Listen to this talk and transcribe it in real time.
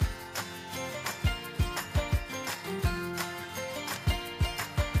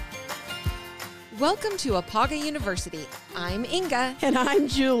Welcome to Apaga University. I'm Inga. And I'm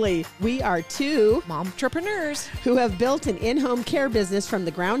Julie. We are two momtrepreneurs who have built an in-home care business from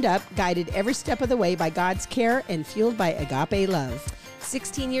the ground up, guided every step of the way by God's care and fueled by agape love.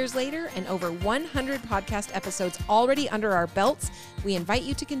 16 years later and over 100 podcast episodes already under our belts, we invite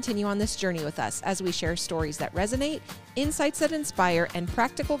you to continue on this journey with us as we share stories that resonate, insights that inspire, and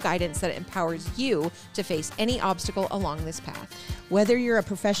practical guidance that empowers you to face any obstacle along this path. Whether you're a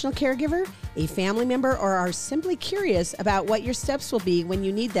professional caregiver, a family member, or are simply curious about what your steps will be when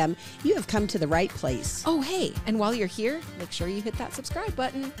you need them, you have come to the right place. Oh, hey, and while you're here, make sure you hit that subscribe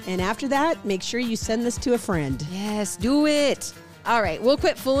button. And after that, make sure you send this to a friend. Yes, do it. All right, we'll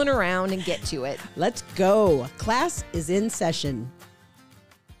quit fooling around and get to it. Let's go. Class is in session.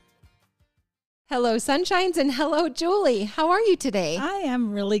 Hello, Sunshines, and hello, Julie. How are you today? I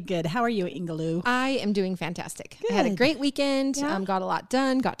am really good. How are you, Ingaloo? I am doing fantastic. Good. I had a great weekend. Yeah. Got a lot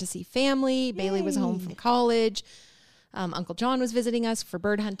done. Got to see family. Yay. Bailey was home from college. Uncle John was visiting us for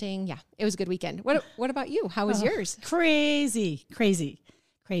bird hunting. Yeah, it was a good weekend. What about you? How was yours? Crazy.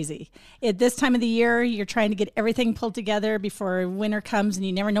 At this time of the year, you're trying to get everything pulled together before winter comes, and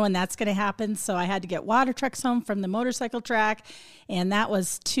you never know when that's going to happen. So I had to get water trucks home from the motorcycle track, and that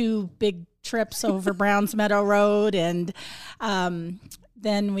was 2 big trips over Browns Meadow Road. And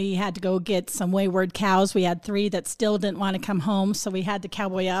then we had to go get some wayward cows. We had 3 that still didn't want to come home, so we had to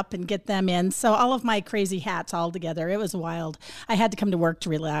cowboy up and get them in. So all of my crazy hats all together. It was wild. I had to come to work to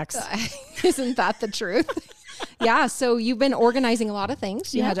relax. Isn't that the truth? Yeah, so you've been organizing a lot of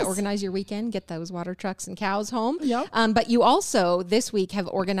things. You had to Yes. organize your weekend, get those water trucks and cows home. Yep. But you also, this week, have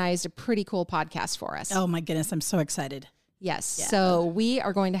organized a pretty cool podcast for us. Oh my goodness, I'm so excited. Yes. Yeah. So we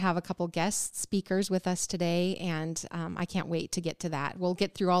are going to have a couple guest speakers with us today, and I can't wait to get to that. We'll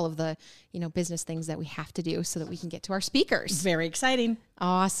get through all of the, business things that we have to do so that we can get to our speakers. Very exciting.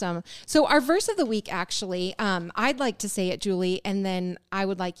 Awesome. So our verse of the week, actually, I'd like to say it, Julie, and then I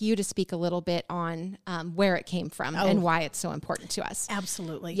would like you to speak a little bit on where it came from and why it's so important to us.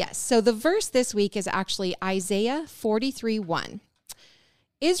 Absolutely. Yes. So the verse this week is actually Isaiah 43:1.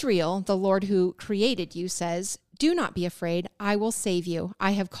 Israel, the Lord who created you, says, "Do not be afraid. I will save you.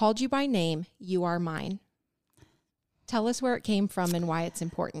 I have called you by name. You are mine." Tell us where it came from and why it's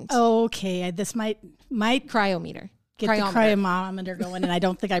important. Okay, this might Cryometer. get the cryometer going, and I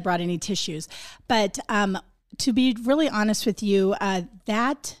don't think I brought any tissues. But to be really honest with you,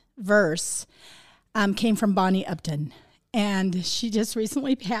 that verse came from Bonnie Upton, and she just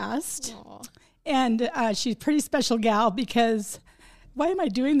recently passed. Aww. And she's a pretty special gal because, why am I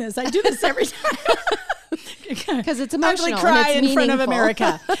doing this? I do this every time. Because it's emotional. Ugly cry and it's in front of meaningful.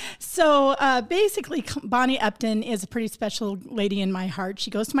 America. So basically, Bonnie Upton is a pretty special lady in my heart. She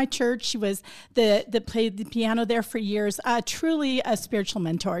goes to my church. She was the played the piano there for years. Truly a spiritual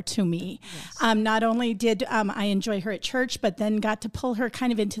mentor to me. Yes. Not only did I enjoy her at church, but then got to pull her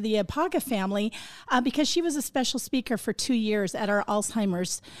kind of into the Apaga family because she was a special speaker for 2 years at our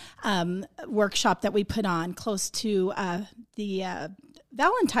Alzheimer's workshop that we put on close to the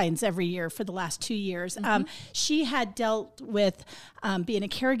Valentine's every year for the last 2 years. Mm-hmm. She had dealt with being a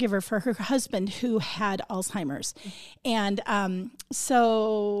caregiver for her husband who had Alzheimer's. And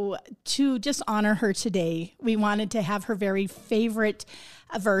so to just honor her today, we wanted to have her very favorite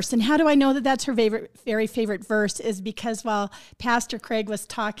verse. And how do I know that that's her very favorite verse is because while Pastor Craig was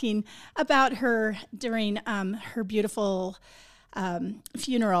talking about her during her beautiful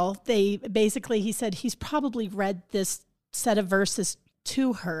funeral, he said he's probably read this set of verses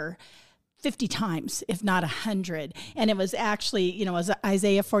to her 50 times, if not 100. And it was actually, it was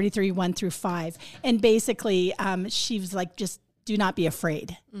Isaiah 43:1-5. And basically, she was like, just do not be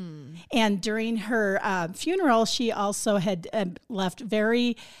afraid. Mm. And during her funeral, she also had left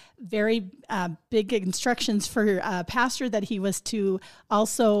very, very big instructions for pastor that he was to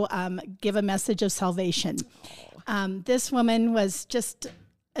also give a message of salvation. This woman was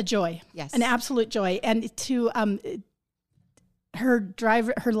a joy, yes, an absolute joy. And to her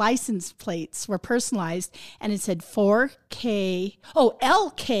license plates were personalized, and it said LK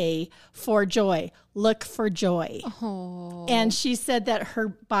for joy. Look for joy. Oh. And she said that her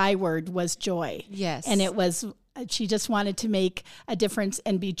byword was joy. Yes. And she just wanted to make a difference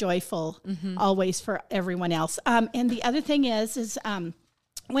and be joyful always for everyone else. And the other thing is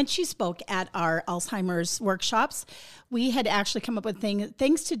when she spoke at our Alzheimer's workshops, we had actually come up with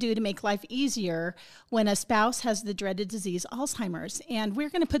things to do to make life easier when a spouse has the dreaded disease Alzheimer's. And we're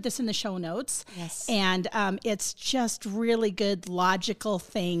going to put this in the show notes. Yes. And it's just really good, logical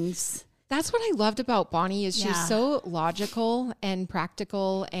things. That's what I loved about Bonnie is she's Yeah. so logical and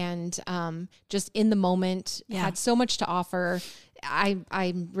practical and just in the moment, Yeah. had so much to offer.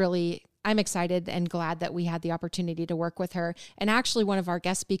 I'm really I'm excited and glad that we had the opportunity to work with her. And actually, one of our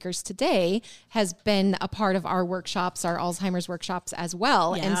guest speakers today has been a part of our workshops, our Alzheimer's workshops as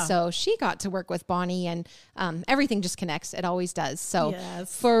well. Yeah. And so she got to work with Bonnie, and everything just connects. It always does. So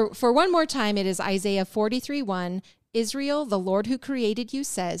Yes. for one more time, it is Isaiah 43:1. Israel, the Lord who created you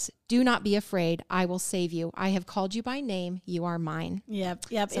says, do not be afraid. I will save you. I have called you by name. You are mine. Yep.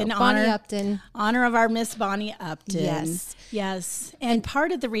 So In Bonnie Upton. honor of our Miss Bonnie Upton. Yes. And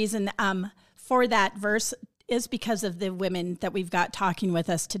part of the reason for that verse is because of the women that we've got talking with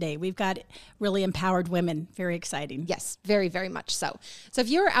us today. We've got really empowered women. Very exciting. Yes, very, very much so. So if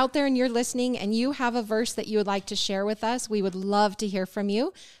you're out there and you're listening and you have a verse that you would like to share with us, we would love to hear from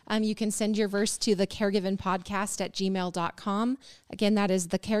you. You can send your verse to the caregivenpodcast@gmail.com. Again, that is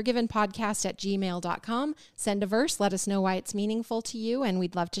the caregivenpodcast@gmail.com. Send a verse, let us know why it's meaningful to you, and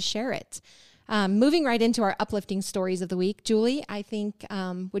we'd love to share it. Moving right into our uplifting stories of the week. Julie, I think,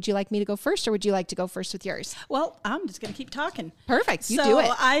 would you like me to go first, or would you like to go first with yours? Well, I'm just going to keep talking. Perfect. You so do it.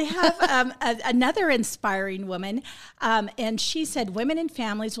 I have another inspiring woman, and she said, women and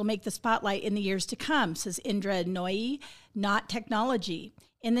families will make the spotlight in the years to come, says Indra Nooyi, not technology.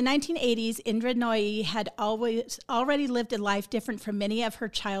 In the 1980s, Indra Nooyi had already lived a life different from many of her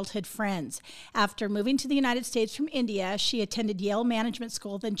childhood friends. After moving to the United States from India, she attended Yale Management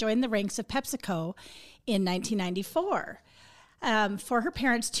School, then joined the ranks of PepsiCo in 1994. For her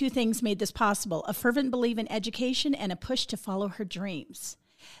parents, two things made this possible: a fervent belief in education and a push to follow her dreams.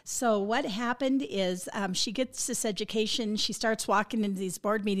 So what happened is she gets this education. She starts walking into these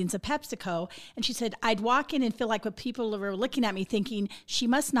board meetings of PepsiCo, and she said, I'd walk in and feel like what people were looking at me thinking, she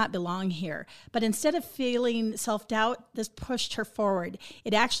must not belong here. But instead of feeling self-doubt, this pushed her forward.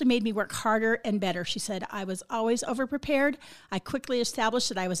 It actually made me work harder and better. She said, I was always overprepared. I quickly established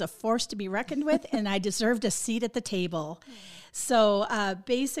that I was a force to be reckoned with, and I deserved a seat at the table. So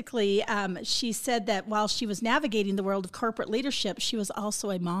basically, she said that while she was navigating the world of corporate leadership, she was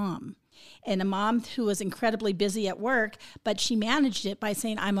also a mom, and a mom who was incredibly busy at work, but she managed it by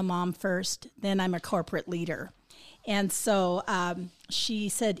saying, I'm a mom first, then I'm a corporate leader. And so she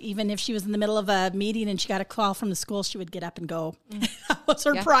said even if she was in the middle of a meeting and she got a call from the school, she would get up and go. That was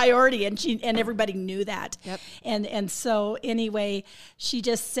her priority, and everybody knew that. Yep. And so anyway, she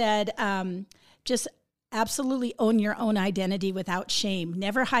just said, just absolutely own your own identity without shame.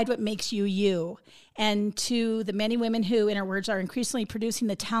 Never hide what makes you you. And to the many women who, in her words, are increasingly producing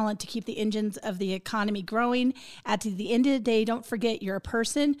the talent to keep the engines of the economy growing, at the end of the day, don't forget you're a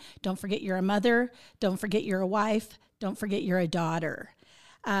person. Don't forget you're a mother. Don't forget you're a wife. Don't forget you're a daughter.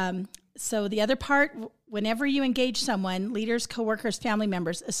 So the other part, whenever you engage someone, leaders, coworkers, family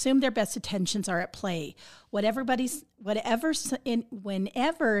members, assume their best intentions are at play. Whenever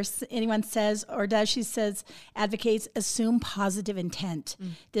anyone says or does, she says, advocates, assume positive intent.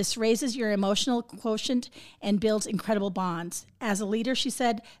 This raises your emotional quotient and builds incredible bonds. As a leader, she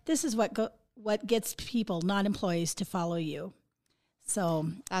said, this is what gets people, not employees, to follow you. So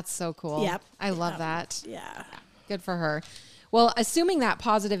that's so cool. Yep. I love that. Yeah. Good for her. Well, assuming that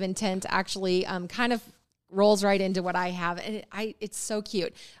positive intent actually kind of rolls right into what I have. And it's so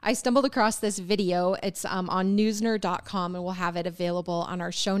cute. I stumbled across this video. It's on newsner.com, and we'll have it available on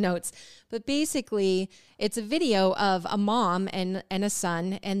our show notes. But basically, it's a video of a mom and a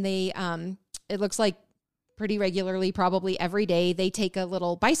son, and they it looks like pretty regularly, probably every day, they take a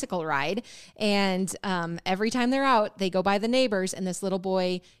little bicycle ride. And every time they're out, they go by the neighbors, and this little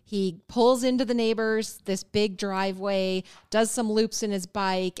boy, he pulls into the neighbors, this big driveway, does some loops in his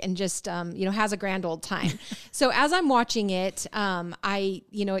bike, and just, has a grand old time. So as I'm watching it,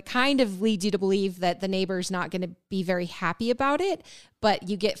 it kind of leads you to believe that the neighbor's not going to be very happy about it, but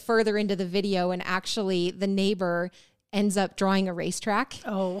you get further into the video, and actually the neighbor ends up drawing a racetrack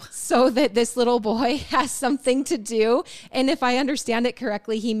so that this little boy has something to do. And if I understand it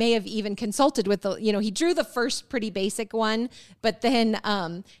correctly, he may have even consulted with he drew the first pretty basic one, but then,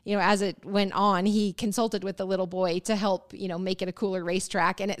 as it went on, he consulted with the little boy to help, make it a cooler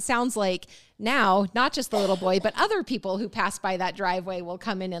racetrack. And it sounds like now, not just the little boy, but other people who pass by that driveway will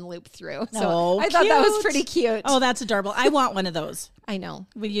come in and loop through. So I thought that was pretty cute. Oh, that's adorable. I want one of those. I know.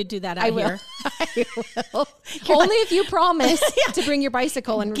 Will you do that out here? I will. Only if you promise to bring your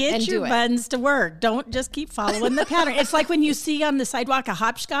bicycle and do it. Get your buns to work. Don't just keep following the pattern. It's like when you see on the sidewalk a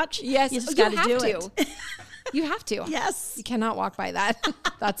hopscotch. Yes, you just got to do it. You have to. Yes. You cannot walk by that.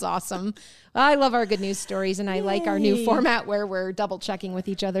 That's awesome. I love our good news stories, and I like our new format where we're double checking with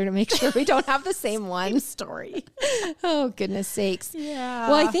each other to make sure we don't have the same one. Story. Oh, goodness sakes. Yeah.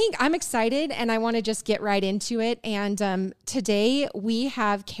 Well, I think I'm excited, and I want to just get right into it. And today we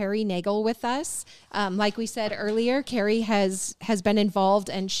have Carrie Nagel with us. Like we said earlier, Carrie has been involved,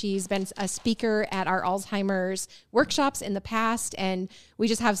 and she's been a speaker at our Alzheimer's workshops in the past, and we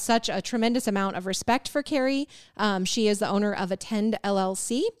just have such a tremendous amount of respect for Carrie. She is the owner of Attend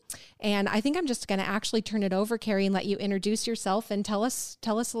LLC. And I think I'm just going to actually turn it over, Carrie, and let you introduce yourself and tell us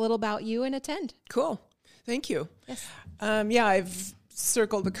a little about you and Attend. Cool. Thank you. Yes. I've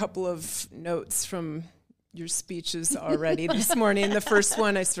circled a couple of notes from your speeches already this morning. The first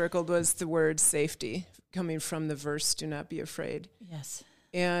one I circled was the word safety, coming from the verse, "Do not be afraid." Yes.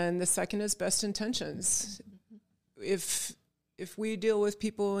 And the second is best intentions. If we deal with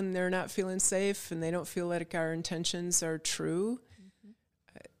people and they're not feeling safe and they don't feel like our intentions are true,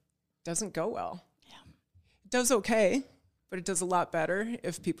 it doesn't go well. Yeah. It does okay, but it does a lot better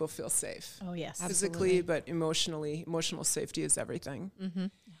if people feel safe. Oh, yes. Physically, but emotionally. Emotional safety is everything.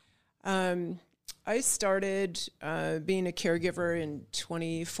 Mm-hmm. I started being a caregiver in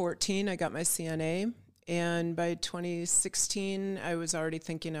 2014. I got my CNA. And by 2016, I was already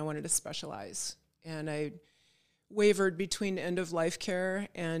thinking I wanted to specialize. And I wavered between end-of-life care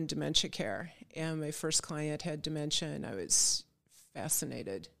and dementia care. And my first client had dementia, and I was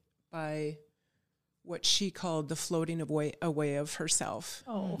fascinated by what she called the floating away of herself.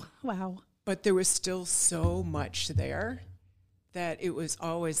 Oh, wow. But there was still so much there that it was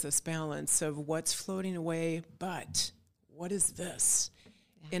always this balance of what's floating away, but what is this?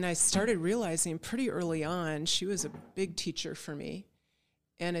 Yeah. And I started realizing pretty early on, she was a big teacher for me,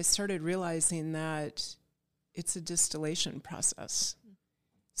 and I started realizing that it's a distillation process.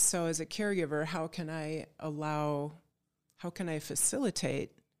 So as a caregiver, how can I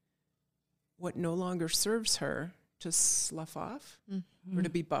facilitate what no longer serves her to slough off or to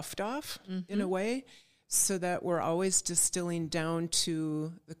be buffed off in a way, so that we're always distilling down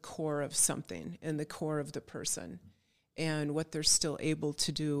to the core of something and the core of the person and what they're still able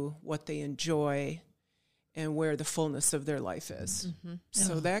to do, what they enjoy, and where the fullness of their life is.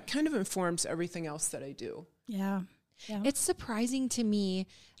 So that kind of informs everything else that I do. Yeah. It's surprising to me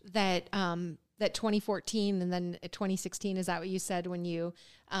that that 2014 and then 2016, is that what you said when you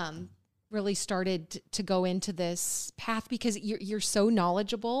really started to go into this path, because you're so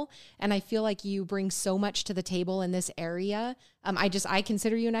knowledgeable, and I feel like you bring so much to the table in this area. I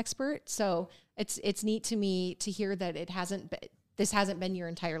consider you an expert, so it's neat to me to hear that this hasn't been your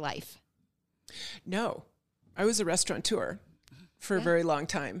entire life. No, I was a restaurateur for a very long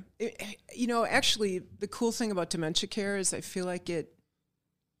time. Actually, the cool thing about dementia care is I feel like it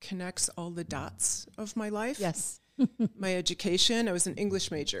connects all the dots of my life. Yes. My education, I was an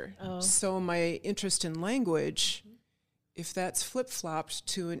English major. So my interest in language, if that's flip-flopped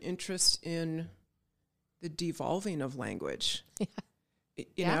to an interest in the devolving of language,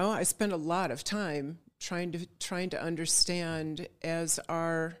 you know, I spent a lot of time trying to understand, as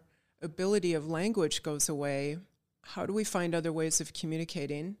our ability of language goes away, how do we find other ways of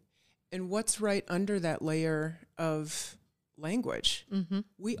communicating, and what's right under that layer of language?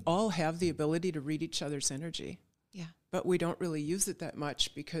 We all have the ability to read each other's energy. Yeah. But we don't really use it that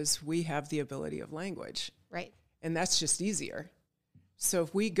much because we have the ability of language. Right. And that's just easier. So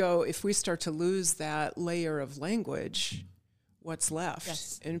if we start to lose that layer of language, what's left?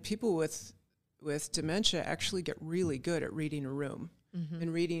 Yes. And people with dementia actually get really good at reading a room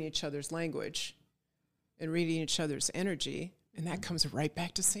and reading each other's language and reading each other's energy. And that comes right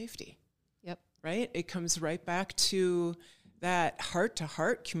back to safety. Yep. Right? It comes right back to that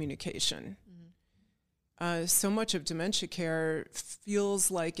heart-to-heart communication. So much of dementia care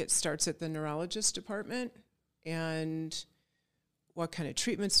feels like it starts at the neurologist department, and what kind of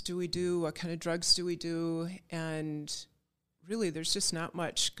treatments do we do? What kind of drugs do we do? And really, there's just not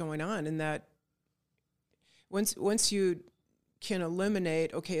much going on in that. Once you can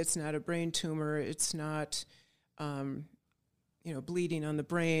eliminate, okay, it's not a brain tumor, it's not, bleeding on the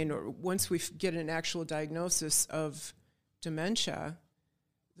brain, or once we get an actual diagnosis of dementia,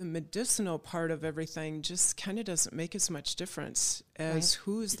 the medicinal part of everything just kind of doesn't make as much difference as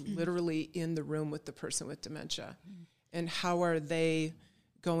who's literally in the room with the person with dementia, and how are they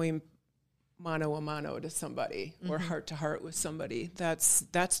going mano a mano to somebody or heart to heart with somebody. That's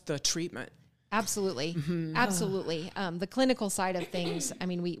the treatment. Absolutely. Absolutely. The clinical side of things, I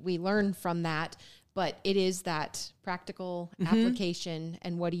mean, we learn from that, but it is that practical application,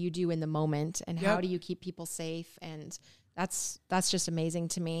 and what do you do in the moment, and how do you keep people safe, and That's just amazing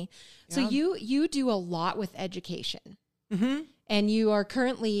to me. Yeah. So you do a lot with education. Mm-hmm. And you are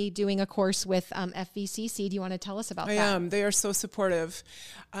currently doing a course with FVCC. Do you want to tell us about that? I am. They are so supportive.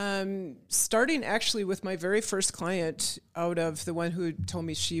 Starting actually with my very first client, out of the one who told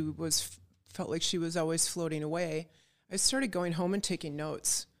me she felt like she was always floating away, I started going home and taking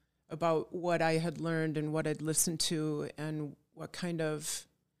notes about what I had learned and what I'd listened to and what kind of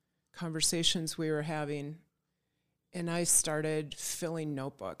conversations we were having. And I started filling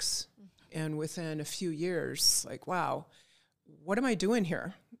notebooks. And within a few years, like, wow, what am I doing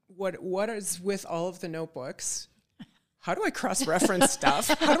here? What is with all of the notebooks? How do I cross-reference stuff?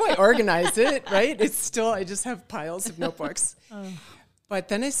 How do I organize it, right? It's still, I just have piles of notebooks. But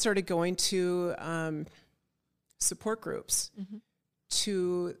then I started going to support groups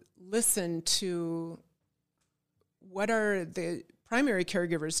to listen to what are the primary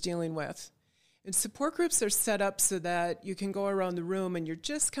caregivers dealing with. And support groups are set up so that you can go around the room and you're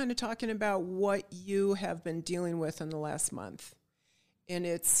just kind of talking about what you have been dealing with in the last month. And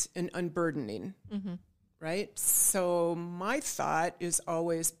it's an unburdening, right? So my thought is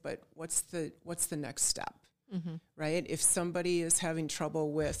always, but what's the next step, right? If somebody is having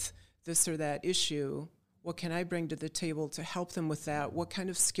trouble with this or that issue, what can I bring to the table to help them with that? What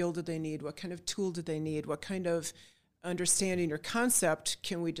kind of skill do they need? What kind of tool do they need? What kind of understanding or concept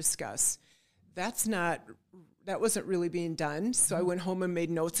can we discuss? That wasn't really being done. So I went home and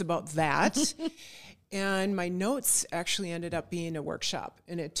made notes about that. And my notes actually ended up being a workshop.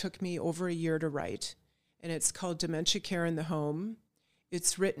 And it took me over a year to write. And it's called Dementia Care in the Home.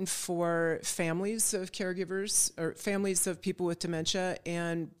 It's written for families of caregivers or families of people with dementia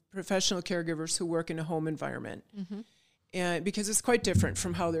and professional caregivers who work in a home environment. And because it's quite different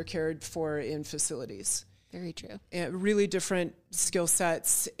from how they're cared for in facilities. Very true. Really different skill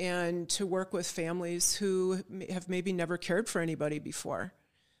sets, and to work with families who have maybe never cared for anybody before.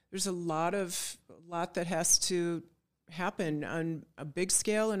 There's a lot that has to happen on a big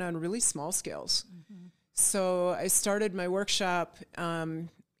scale and on really small scales. So I started my workshop in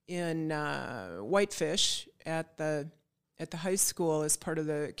Whitefish at the high school as part of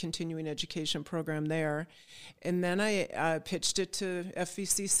the continuing education program there, and then I pitched it to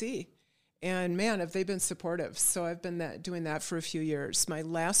FVCC. And man, have they been supportive. So I've been doing that for a few years. My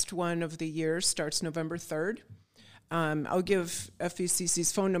last one of the year starts November 3rd. I'll give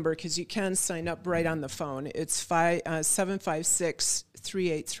FVCC's phone number because you can sign up right on the phone. It's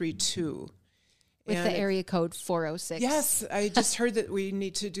 756-3832. With the area code 406. Yes, I just heard that we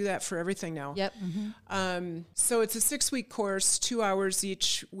need to do that for everything now. Yep. So it's a 6-week course, 2 hours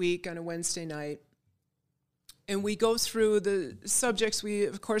each week on a Wednesday night. And we go through the subjects. We,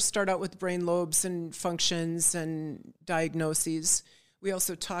 of course, start out with brain lobes and functions and diagnoses. We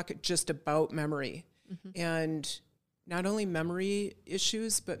also talk just about memory. And not only memory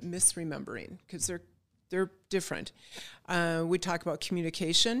issues, but misremembering, because they're different. We talk about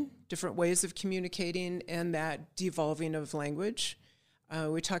communication, different ways of communicating, and that devolving of language.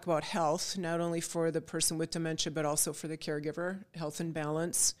 We talk about health, not only for the person with dementia, but also for the caregiver, health and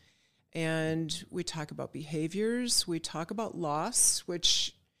balance. And we talk about behaviors. We talk about loss,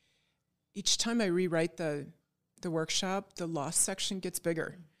 which each time I rewrite the workshop, the loss section gets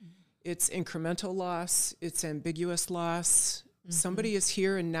bigger. It's incremental loss. It's ambiguous loss. Somebody is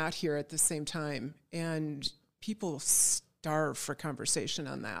here and not here at the same time. And people starve for conversation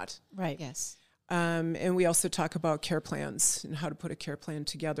on that. Right. Yes. And we also talk about care plans and how to put a care plan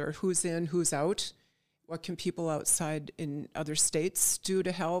together. Who's in, who's out. What can people outside in other states do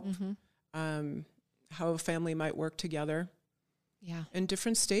to help? How a family might work together. Yeah. And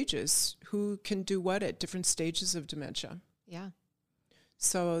different stages. Who can do what at different stages of dementia. Yeah.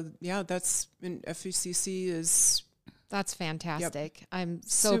 So, yeah, that's in FVCC is... That's fantastic. Yep. I'm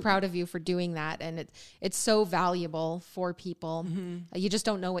so proud of you for doing that. And it's so valuable for people. You just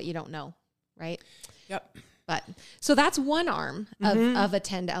don't know what you don't know, right? Yep. But so that's one arm of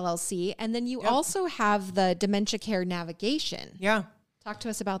Attend LLC. And then you also have the Dementia Care Navigation. Yeah. Talk to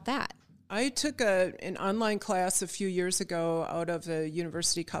us about that. I took an online class a few years ago out of the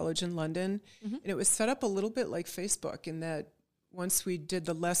University College in London. And it was set up a little bit like Facebook in that once we did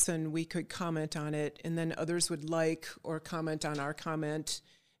the lesson, we could comment on it, and then others would like or comment on our comment,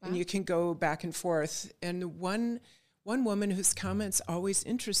 and you can go back and forth. And one woman whose comments always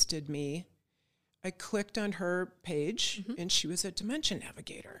interested me, I clicked on her page, and she was a dementia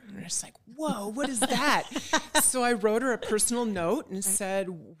navigator. And I was like, whoa, what is that? So I wrote her a personal note and said,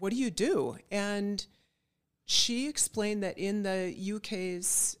 what do you do? And she explained that in the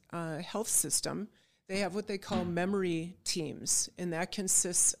UK's health system, they have what they call memory teams, and that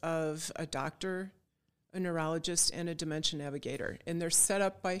consists of a doctor, a neurologist, and a dementia navigator. And they're set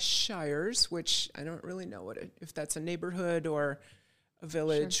up by shires, which I don't really know if that's a neighborhood or a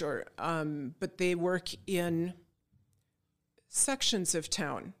village, or but they work in sections of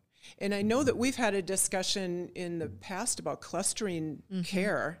town. And I know that we've had a discussion in the past about clustering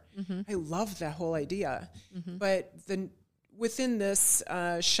care. I love that whole idea. But within this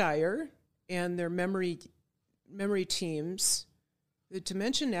shire and their memory teams, the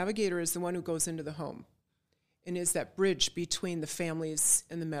dementia navigator is the one who goes into the home and is that bridge between the families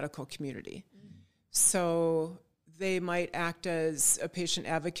and the medical community. So they might act as a patient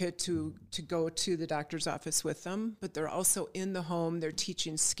advocate to go to the doctor's office with them, but they're also in the home. They're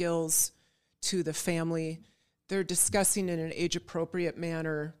teaching skills to the family. They're discussing in an age-appropriate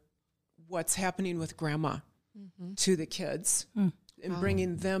manner what's happening with grandma to the kids and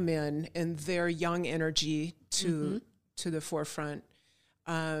bringing them in and their young energy to the forefront.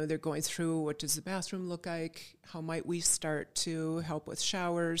 They're going through, what does the bathroom look like? How might we start to help with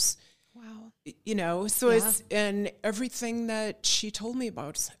showers? Wow. You know, so it's, and everything that she told me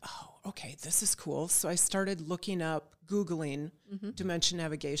about, it's like, oh, okay, this is cool. So I started looking up, Googling dementia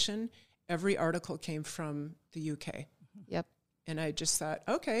navigation. Every article came from the UK. Yep. And I just thought,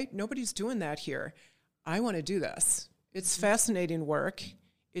 okay, nobody's doing that here. I want to do this. It's fascinating work.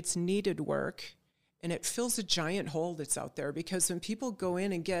 It's needed work. And it fills a giant hole that's out there, because when people go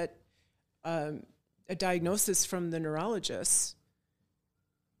in and get a diagnosis from the neurologist,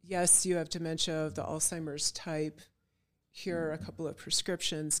 yes, you have dementia of the Alzheimer's type. Here are a couple of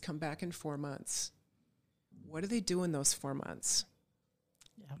prescriptions. Come back in 4 months. What do they do in those 4 months?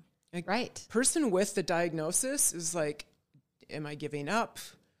 Yeah. Like, Right. person with the diagnosis is like, am I giving up?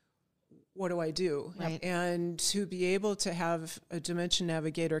 What do I do? Right. And to be able to have a dementia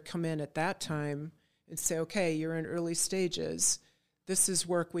navigator come in at that time and say, okay, you're in early stages. This is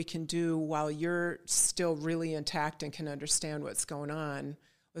work we can do while you're still really intact and can understand what's going on.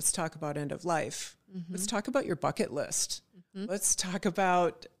 Let's talk about end of life. Let's talk about your bucket list. Let's talk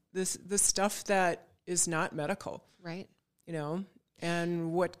about the stuff that is not medical, Right. you know,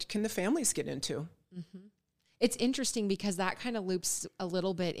 and what can the families get into? It's interesting because that kind of loops a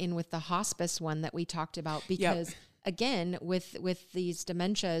little bit in with the hospice one that we talked about, because again, with these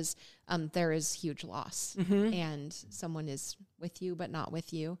dementias, there is huge loss and someone is with you, but not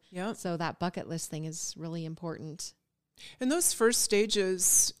with you. Yeah. So that bucket list thing is really important. In those first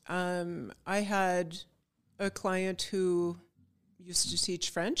stages, I had a client who used to teach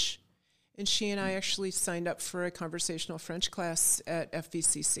French, and she and I actually signed up for a conversational French class at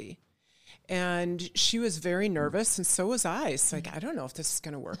FVCC. And she was very nervous, and so was I. It's like, I don't know if this is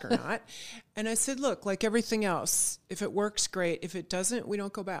going to work or not. And I said, look, like everything else, if it works, great. If it doesn't, we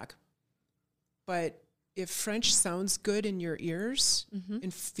don't go back. But if French sounds good in your ears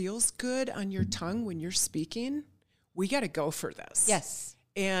and feels good on your tongue when you're speaking, we got to go for this. Yes.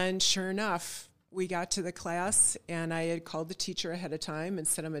 And sure enough, we got to the class, and I had called the teacher ahead of time and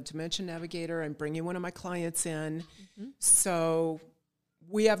said, I'm a dementia navigator. I'm bringing one of my clients in. So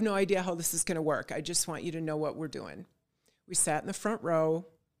we have no idea how this is going to work. I just want you to know what we're doing. We sat in the front row.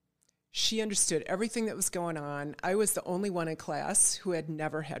 She understood everything that was going on. I was the only one in class who had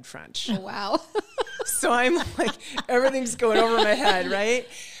never had French. Oh, wow. So I'm like, everything's going over my head, right?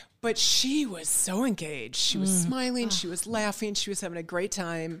 But she was so engaged. She was smiling. She was laughing. She was having a great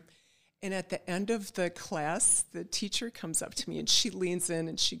time. And at the end of the class, the teacher comes up to me and she leans in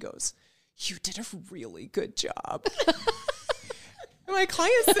and she goes, you did a really good job. And my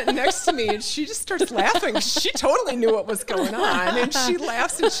client's sitting next to me and she just starts laughing. She totally knew what was going on. And she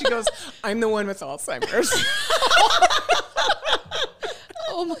laughs and she goes, I'm the one with Alzheimer's.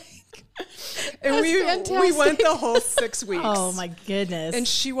 Oh, my. And we went the whole 6 weeks. Oh my goodness. And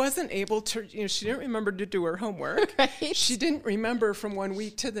she wasn't able to, she didn't remember to do her homework. Right. She didn't remember from 1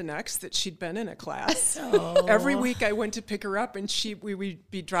 week to the next that she'd been in a class. Every week I went to pick her up, and we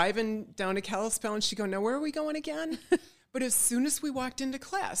would be driving down to Kalispell, and she'd go, now where are we going again? But as soon as we walked into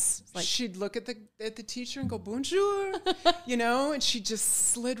class, she'd look at the teacher and go, bonjour, and she just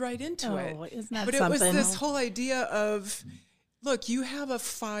slid right into it. Isn't that But something? it was this whole idea of, look, you have a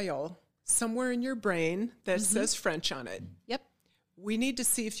file somewhere in your brain that says French on it. Yep. We need to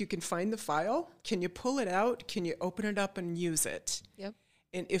see if you can find the file. Can you pull it out? Can you open it up and use it? Yep.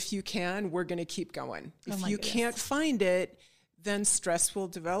 And if you can, we're going to keep going. If my you goodness. can't find it, then stress will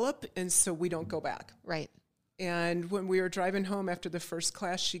develop, and so we don't go back. Right. And when we were driving home after the first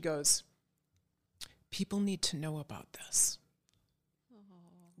class, she goes, people need to know about this.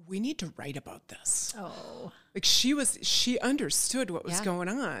 We need to write about this. Oh. Like she understood what was Yeah. going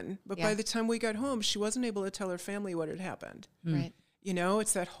on, but Yeah. by the time we got home, she wasn't able to tell her family what had happened. Right. You know,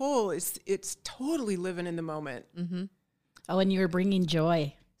 it's that whole, it's totally living in the moment. Oh, and you're bringing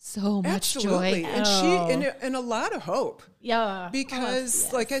joy. So much Absolutely. joy. And and a lot of hope. Yeah.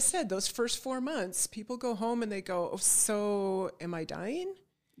 Because like I said, those first 4 months, people go home and they go, oh, so am I dying?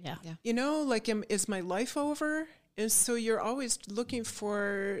 Yeah. You know, like, is my life over? And so you're always looking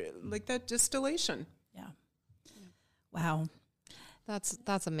for like that distillation. Yeah. Wow.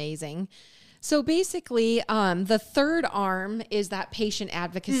 That's amazing. So basically, the third arm is that patient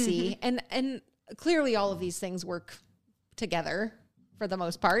advocacy, and clearly all of these things work together for the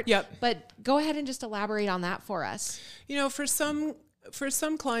most part. Yep. But go ahead and just elaborate on that for us. You know, for some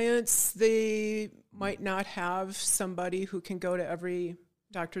clients, they might not have somebody who can go to every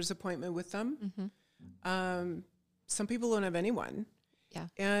doctor's appointment with them. Some people don't have anyone. Yeah.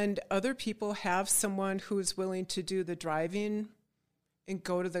 And other people have someone who's willing to do the driving and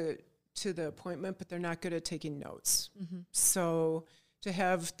go to the appointment, but they're not good at taking notes. So to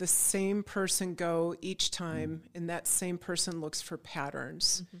have the same person go each time, and that same person looks for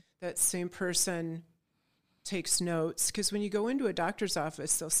patterns, that same person takes notes, because when you go into a doctor's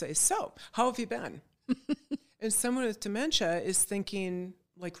office, they'll say, so how have you been? And someone with dementia is thinking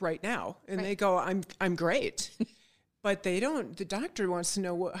like right now, and they go, I'm great. But they don't, the doctor wants to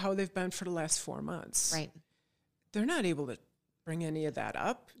know how they've been for the last 4 months. Right. They're not able to bring any of that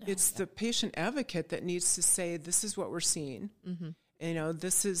up. It's the patient advocate that needs to say, this is what we're seeing. You know,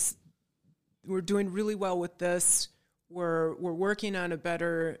 we're doing really well with this. We're working on a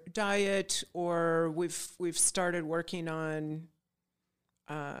better diet, or we've started working on,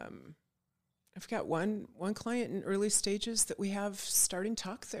 I've got one client in early stages that we have starting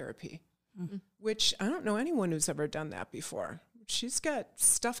talk therapy, which I don't know anyone who's ever done that before. She's got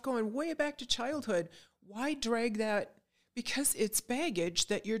stuff going way back to childhood. Why drag that? Because it's baggage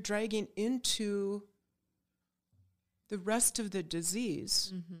that you're dragging into the rest of the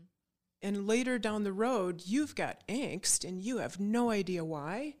disease. And later down the road, you've got angst and you have no idea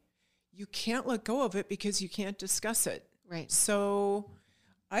why. You can't let go of it because you can't discuss it. Right. So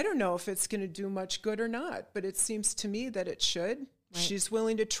I don't know if it's going to do much good or not, but it seems to me that it should. Right. She's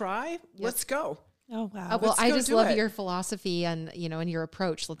willing to try. Let's go. Oh, wow. Well, Let's I go just do love it. your philosophy and, and your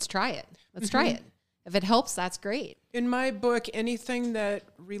approach. Let's try it. Let's try it. If it helps, that's great. In my book, anything that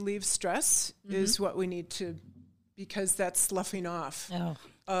relieves stress is what we need to, because that's sloughing off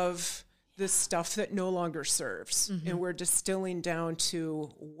of the stuff that no longer serves. And we're distilling down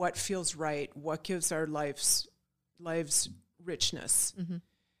to what feels right, what gives our lives richness,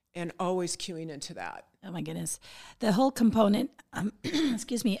 and always cueing into that. Oh my goodness. The whole component,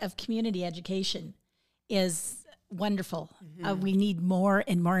 of community education is wonderful. We need more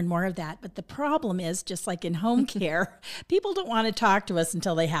and more and more of that. But the problem is, just like in home care, people don't want to talk to us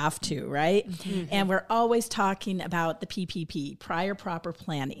until they have to, right? And we're always talking about the PPP, prior proper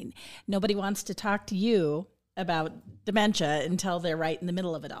planning. Nobody wants to talk to you about dementia until they're right in the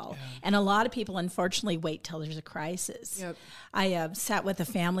middle of it all. And a lot of people, unfortunately, wait till there's a crisis. Yep. I sat with a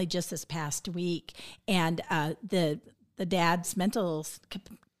family just this past week, and the dad's mental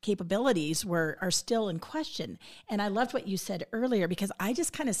capabilities are still in question. And I loved what you said earlier, because I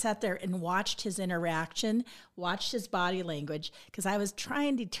just kind of sat there and watched his interaction, watched his body language, because I was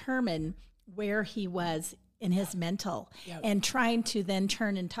trying to determine where he was in his mental, and trying to then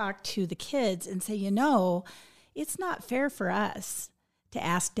turn and talk to the kids and say, it's not fair for us to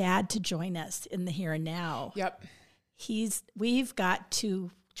ask Dad to join us in the here and now. Yep. We've got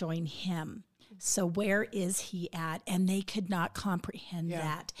to join him. So where is he at? And they could not comprehend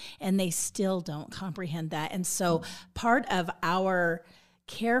that. And they still don't comprehend that. And so part of our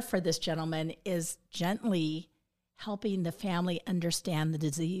care for this gentleman is gently helping the family understand the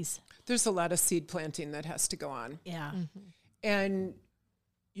disease. There's a lot of seed planting that has to go on. Yeah. And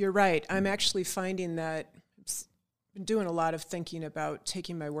you're right. I'm actually finding that I've been doing a lot of thinking about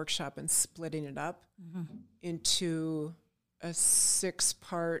taking my workshop and splitting it up into a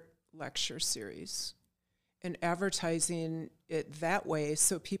 6-part lecture series and advertising it that way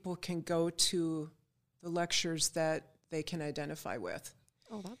so people can go to the lectures that they can identify with.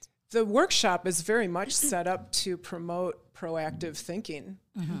 Oh, that's The workshop is very much set up to promote proactive thinking,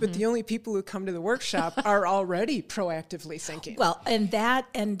 but the only people who come to the workshop are already proactively thinking. Well, and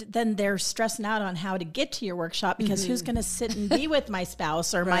then they're stressing out on how to get to your workshop, because who's going to sit and be with my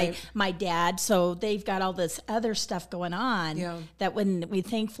spouse or my dad? So they've got all this other stuff going on that when we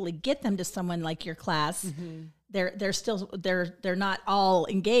thankfully get them to someone like your class, they're not all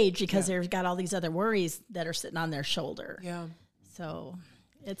engaged, because they've got all these other worries that are sitting on their shoulder. Yeah. So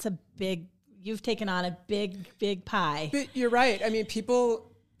it's you've taken on a big pie. But you're right. I mean, people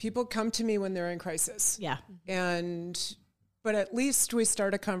come to me when they're in crisis. Yeah. And but at least we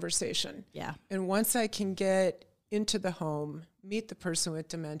start a conversation. Yeah. And once I can get into the home, meet the person with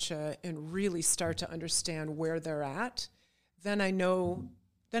dementia, and really start to understand where they're at, then I know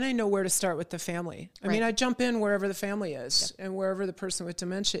where to start with the family. I mean, I jump in wherever the family is and wherever the person with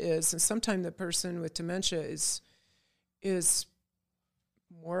dementia is. And sometimes the person with dementia is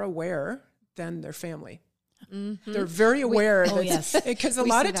more aware than their family. Mm-hmm. They're very aware. Because a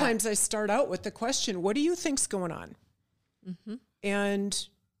lot of times I start out with the question, what do you think's going on? Mm-hmm. And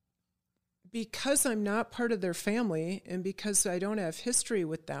because I'm not part of their family and because I don't have history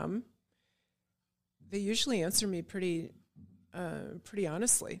with them, they usually answer me pretty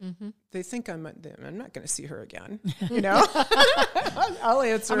honestly. Mm-hmm. They think I'm not going to see her again. I'll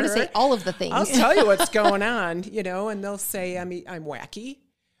answer. I'm going to say all of the things. I'll tell you what's going on, and they'll say I'm wacky,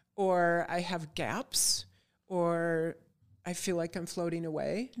 or I have gaps, or I feel like I'm floating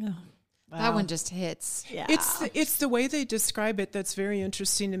away. Oh, wow. That one just hits. Yeah. It's the way they describe it that's very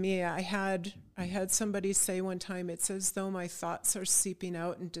interesting to me. I had somebody say one time, it's as though my thoughts are seeping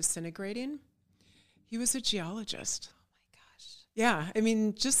out and disintegrating. He was a geologist. Yeah, I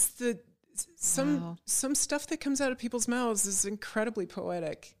mean, just some stuff that comes out of people's mouths is incredibly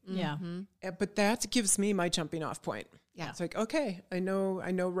poetic. Yeah, but that gives me my jumping off point. Yeah, it's like, okay, I know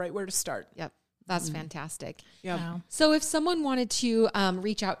right where to start. Yep, that's fantastic. Yeah. Wow. So, if someone wanted to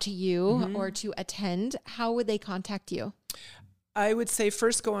reach out to you or to attend, how would they contact you? I would say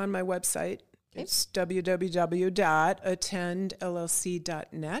first go on my website. Okay. It's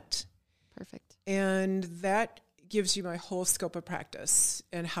www.attendllc.net. Perfect. And that gives you my whole scope of practice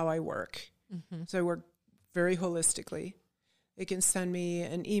and how I work. Mm-hmm. So I work very holistically. They can send me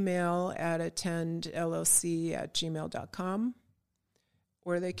an email at attendllc@gmail.com,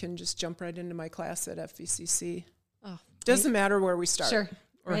 or they can just jump right into my class at FVCC. Oh, doesn't matter where we start. Sure.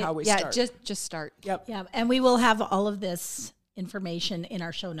 Or how we start. Yeah, just start. Yep. Yeah, and we will have all of this information in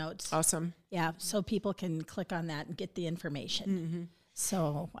our show notes. Awesome. Yeah, so people can click on that and get the information. Mm-hmm.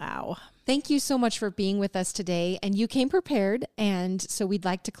 So, wow. Thank you so much for being with us today. And you came prepared. And so we'd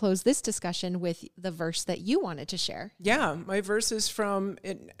like to close this discussion with the verse that you wanted to share. Yeah, my verse is from,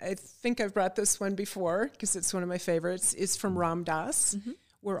 I think I've brought this one before because it's one of my favorites. It's from Ram Dass. Mm-hmm.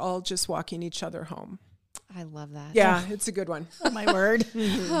 We're all just walking each other home. I love that. Yeah, it's a good one. Oh, my word.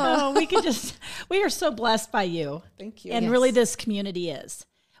 We are so blessed by you. Thank you. And really this community is.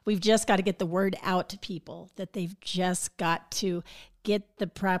 We've just got to get the word out to people that they've just got to get the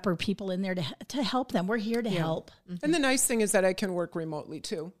proper people in there to help them. We're here to help. Mm-hmm. And the nice thing is that I can work remotely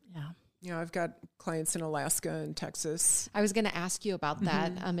too. Yeah. I've got clients in Alaska and Texas. I was going to ask you about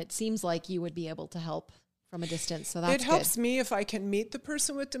that. It seems like you would be able to help from a distance. So that's it helps me if I can meet the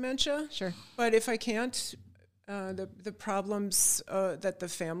person with dementia. Sure. But if I can't, the problems that the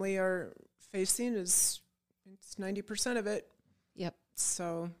family are facing it's 90% of it. Yep.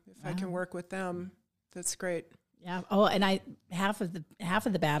 So if I can work with them, that's great. Yeah. Oh, and half of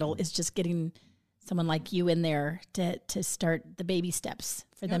the battle is just getting someone like you in there to start the baby steps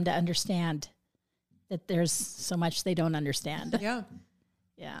for them to understand that there's so much they don't understand. Yeah.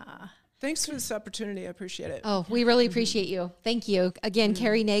 Yeah. Thanks for this opportunity. I appreciate it. Oh, we really appreciate you. Thank you. Again,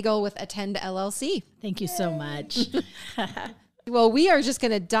 Carrie Nagel with Attend LLC. Thank you so much. Well, we are just going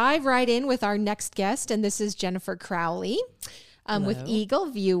to dive right in with our next guest, and this is Jennifer Crowley. With Eagle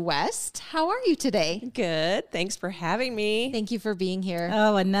View West. How are you today? Good. Thanks for having me. Thank you for being here.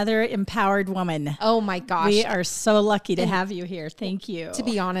 Oh, another empowered woman. Oh my gosh. We are so lucky to have you here. Thank you. To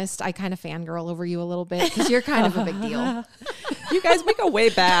be honest, I kind of fangirl over you a little bit because you're kind of a big deal. You guys, we go way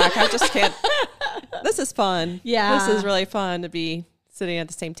back. I just can't. This is fun. Yeah. This is really fun to be sitting at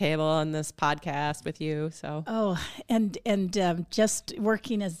the same table on this podcast with you. So. Oh, and just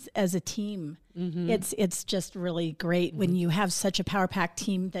working as a team. Mm-hmm. It's just really great when you have such a power pack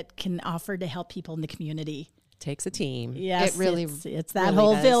team that can offer to help people in the community. Takes a team. Yes, it really it's that really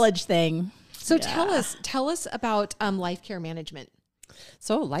whole does. village thing. So tell us about life care management.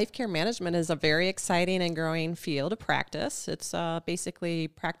 So life care management is a very exciting and growing field of practice. It's basically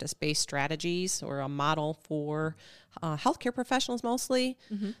practice-based strategies or a model for healthcare professionals mostly.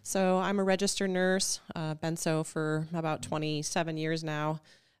 Mm-hmm. So I'm a registered nurse, been so for about 27 years now.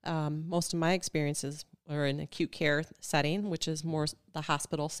 Most of my experiences are in acute care setting, which is more the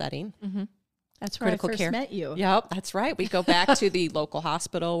hospital setting. Mm-hmm. That's where critical I first care. met you. Yep, that's right. We go back to the local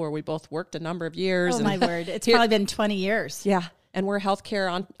hospital where we both worked a number of years. Oh, my word. It's probably been 20 years. Yeah. And we're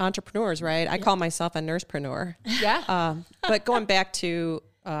healthcare entrepreneurs, right? I call myself a nursepreneur. Yeah. But going back to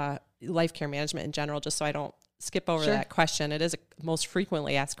life care management in general, just so I don't skip over Sure. that question. It is a most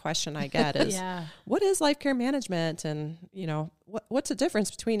frequently asked question I get is, Yeah. what is life care management? And, what's the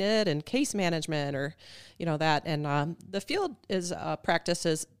difference between it and case management or, that. And the field is practice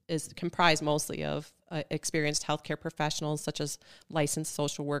is comprised mostly of experienced healthcare professionals such as licensed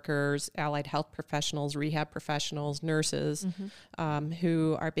social workers, allied health professionals, rehab professionals, nurses,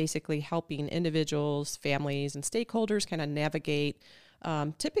 who are basically helping individuals, families, and stakeholders kind of navigate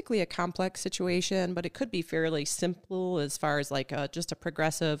typically a complex situation, but it could be fairly simple as far as like just a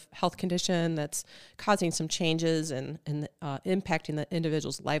progressive health condition that's causing some changes and impacting the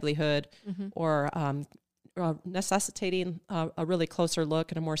individual's livelihood, or necessitating a really closer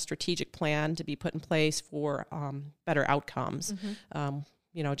look and a more strategic plan to be put in place for better outcomes.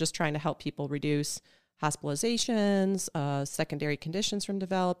 Just trying to help people reduce hospitalizations, secondary conditions from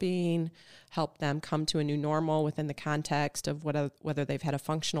developing, help them come to a new normal within the context of whether they've had a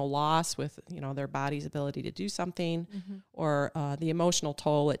functional loss with, their body's ability to do something, or the emotional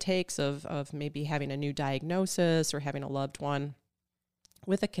toll it takes of maybe having a new diagnosis or having a loved one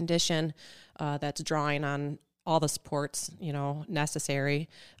with a condition that's drawing on all the supports, necessary,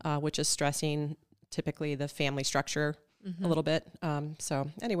 which is stressing typically the family structure a little bit.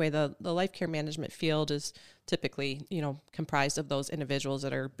 So anyway, the life care management field is typically, comprised of those individuals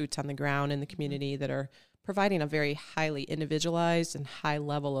that are boots on the ground in the community that are providing a very highly individualized and high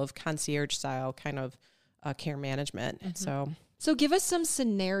level of concierge style kind of care management. So give us some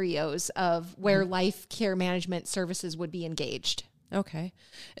scenarios of where life care management services would be engaged. Okay.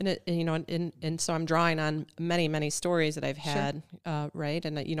 And so I'm drawing on many, many stories that I've had, right?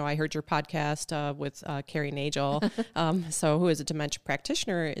 And, I heard your podcast with Carrie Nagel, who is a dementia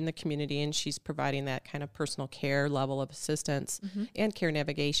practitioner in the community, and she's providing that kind of personal care level of assistance and care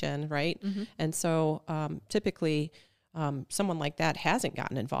navigation, right? And so typically someone like that hasn't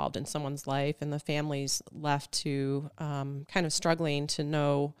gotten involved in someone's life, and the family's left to kind of struggling to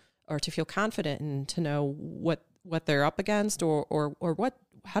know or to feel confident and to know what they're up against or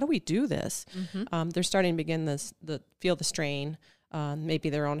how do we do this? They're starting to begin feel the strain.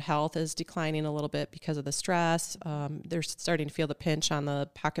 Maybe their own health is declining a little bit because of the stress. They're starting to feel the pinch on the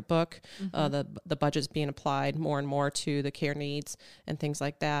pocketbook. The budget's being applied more and more to the care needs and things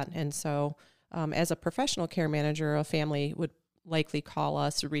like that. And so as a professional care manager, a family would likely call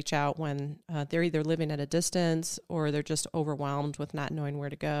us to reach out when they're either living at a distance or they're just overwhelmed with not knowing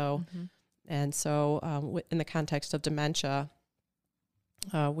where to go. And so in the context of dementia,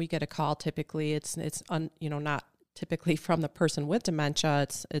 we get a call. Typically it's not typically from the person with dementia.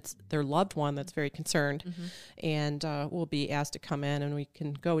 It's their loved one that's very concerned, and we'll be asked to come in, and we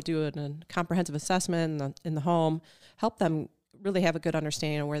can go do a comprehensive assessment in the home, help them really have a good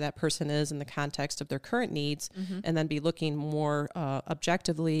understanding of where that person is in the context of their current needs, and then be looking more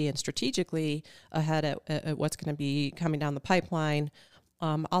objectively and strategically ahead at what's going to be coming down the pipeline.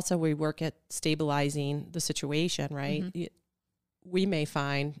 Also, we work at stabilizing the situation, right? We may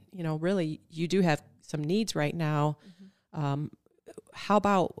find, really you do have some needs right now. How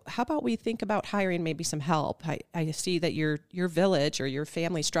about we think about hiring maybe some help? I see that your village or your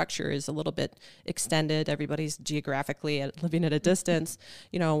family structure is a little bit extended. Everybody's geographically living at a distance.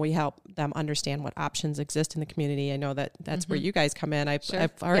 We help them understand what options exist in the community. I know that's where you guys come in.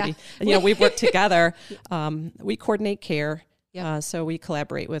 I've already, we've worked together. We coordinate care. So we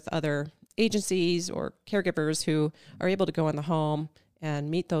collaborate with other agencies or caregivers who are able to go in the home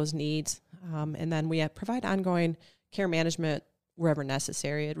and meet those needs. And then we provide ongoing care management wherever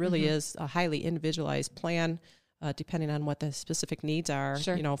necessary. It really is a highly individualized plan, depending on what the specific needs are,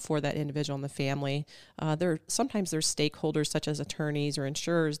 for that individual and the family. Sometimes there's stakeholders such as attorneys or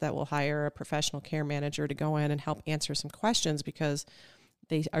insurers that will hire a professional care manager to go in and help answer some questions because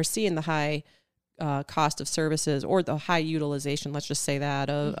they are seeing the high cost of services or the high utilization, let's just say that,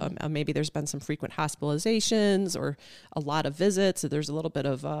 maybe there's been some frequent hospitalizations or a lot of visits. So there's a little bit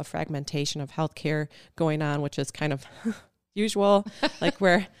of fragmentation of healthcare going on, which is kind of usual, like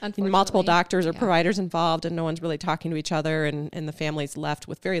where multiple doctors or providers involved and no one's really talking to each other, and the family's left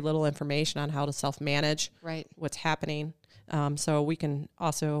with very little information on how to self-manage what's happening. So we can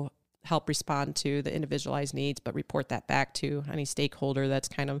also help respond to the individualized needs, but report that back to any stakeholder that's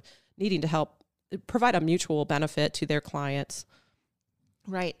kind of needing to help provide a mutual benefit to their clients.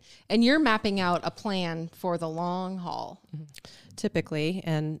 Right. And you're mapping out a plan for the long haul. Typically.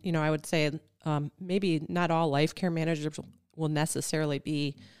 And, I would say maybe not all life care managers will necessarily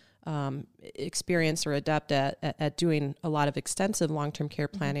be experienced or adept at doing a lot of extensive long-term care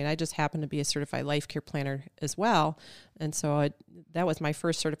planning. I just happen to be a certified life care planner as well. And so that was my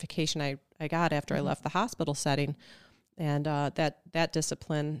first certification I got after I left the hospital setting. And that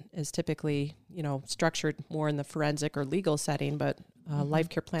discipline is typically, structured more in the forensic or legal setting, but life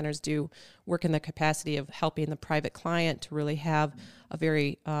care planners do work in the capacity of helping the private client to really have a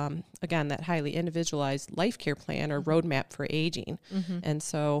very, again, that highly individualized life care plan or roadmap for aging. And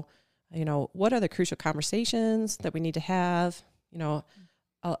so, what are the crucial conversations that we need to have?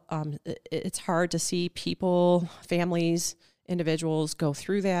 It's hard to see people, families, individuals go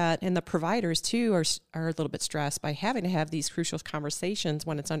through that, and the providers too are a little bit stressed by having to have these crucial conversations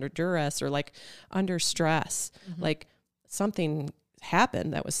when it's under duress or like under stress, like something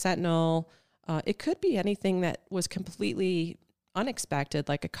happened that was sentinel. It could be anything that was completely unexpected,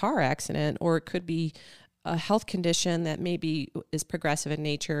 like a car accident, or it could be a health condition that maybe is progressive in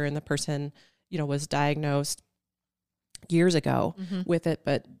nature and the person, was diagnosed years ago with it,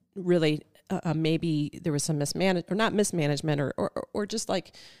 but really maybe there was some mismanagement or just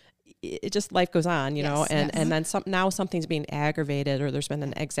like it just life goes on, and then now something's being aggravated or there's been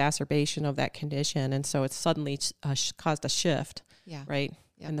an exacerbation of that condition. And so it's suddenly caused a shift, right,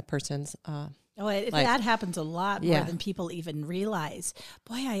 in the person's that happens a lot more than people even realize.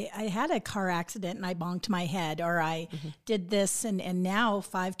 Boy, I had a car accident and I bonked my head, or I did this, and now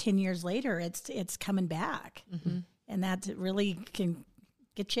 5-10 years later, it's coming back, and that really can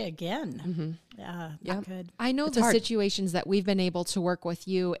get you again. Not good. I know the situations that we've been able to work with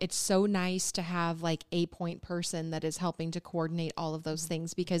you. It's so nice to have like a point person that is helping to coordinate all of those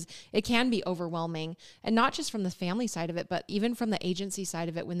things, because it can be overwhelming, and not just from the family side of it, but even from the agency side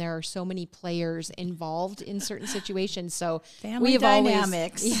of it when there are so many players involved in certain situations. So family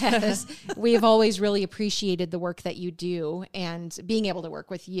dynamics. We've always really appreciated the work that you do, and being able to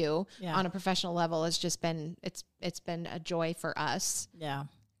work with you on a professional level has just been, it's been a joy for us. Yeah.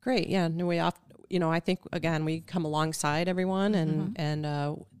 Great. Yeah. And I think again, we come alongside everyone,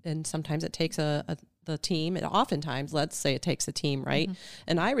 and sometimes it takes the team. Oftentimes, let's say it takes a team, right?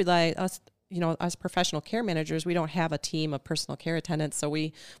 And I rely as professional care managers, we don't have a team of personal care attendants, so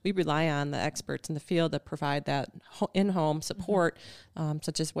we rely on the experts in the field that provide that in-home support,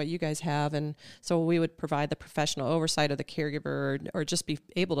 such as what you guys have. And so we would provide the professional oversight of the caregiver, or just be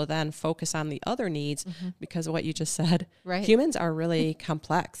able to then focus on the other needs, because of what you just said. Right. Humans are really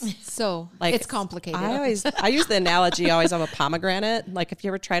complex. So like, it's complicated. I use the analogy always of a pomegranate. Like if you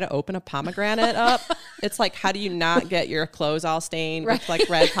ever try to open a pomegranate up, it's like, how do you not get your clothes all stained with like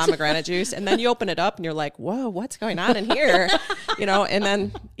red pomegranate juice? And then you open it up and you're like, whoa, what's going on in here? And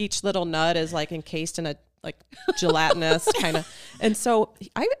then each little nut is like encased in a like gelatinous kind of. And so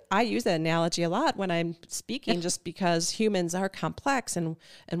I use that analogy a lot when I'm speaking, just because humans are complex, and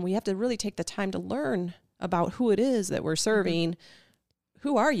we have to really take the time to learn about who it is that we're serving.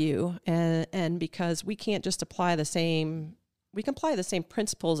 Who are you? And because we can't just apply we can apply the same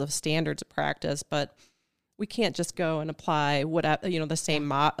principles of standards of practice, but we can't just go and apply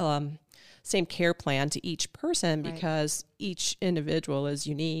the same care plan to each person, because each individual is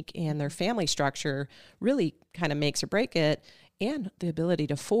unique, and their family structure really kind of makes or break it, and the ability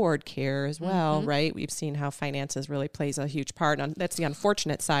to afford care as well, right? We've seen how finances really plays a huge part. And that's the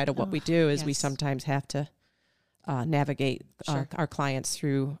unfortunate side of what we do, is we sometimes have to navigate our clients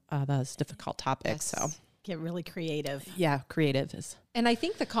through those difficult topics. Yes. So Get really creative. yeah, creative is. And I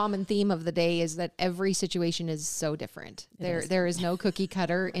think the common theme of the day is that every situation is so different. There is no cookie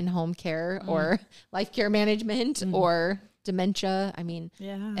cutter in home care or life care management or dementia. I mean,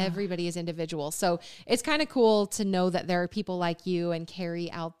 everybody is individual. So it's kind of cool to know that there are people like you and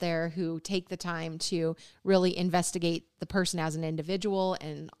Carrie out there who take the time to really investigate the person as an individual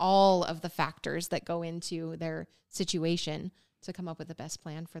and all of the factors that go into their situation to come up with the best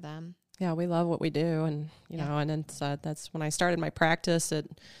plan for them. Yeah, we love what we do, and and it's, that's when I started my practice. It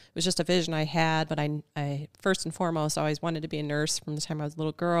was just a vision I had, but I first and foremost always wanted to be a nurse from the time I was a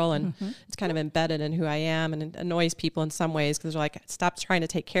little girl, and it's kind of embedded in who I am, and it annoys people in some ways because they're like, "Stop trying to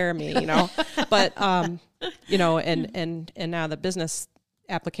take care of me," But and now the business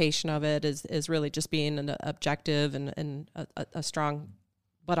application of it is really just being an objective and a strong,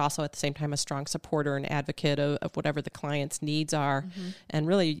 but also at the same time a strong supporter and advocate of whatever the client's needs are, and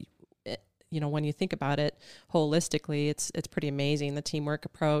really. When you think about it holistically, it's pretty amazing, the teamwork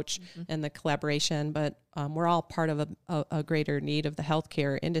approach and the collaboration, but we're all part of a greater need of the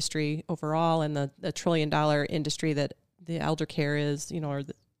healthcare industry overall, and the $1 trillion industry that the elder care is,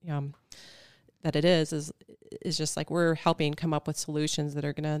 that it is just like we're helping come up with solutions that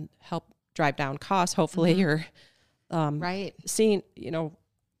are going to help drive down costs, hopefully, or seeing,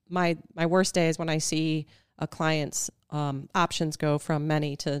 my worst day is when I see a client's options go from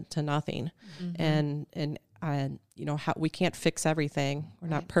many to nothing. And how we can't fix everything. We're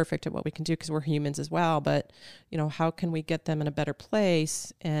not perfect at what we can do because we're humans as well. But, how can we get them in a better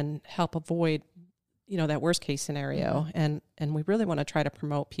place and help avoid, that worst case scenario. And we really want to try to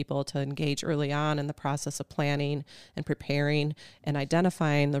promote people to engage early on in the process of planning and preparing and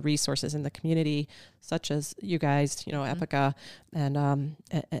identifying the resources in the community, such as you guys, Epica,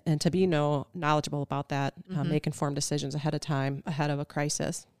 and to be knowledgeable about that, make informed decisions ahead of time, ahead of a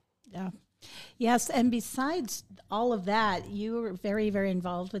crisis. Yeah. Yes, and besides all of that, you were very, very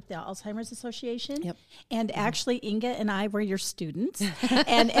involved with the Alzheimer's Association. Yep. And actually, Inga and I were your students,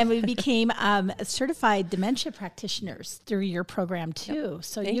 and we became certified dementia practitioners through your program too. Yep.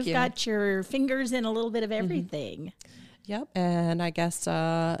 So you've got your fingers in a little bit of everything. Yep. And I guess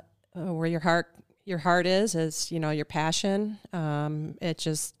where your heart is your passion. It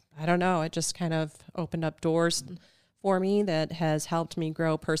just kind of opened up doors for me that has helped me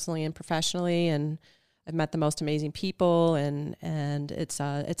grow personally and professionally, and I've met the most amazing people, and it's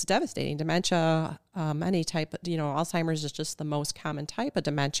devastating. Dementia, any type of, Alzheimer's is just the most common type of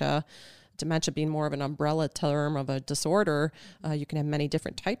dementia. Dementia being more of an umbrella term of a disorder. You can have many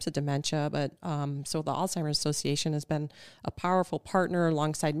different types of dementia, but so the Alzheimer's Association has been a powerful partner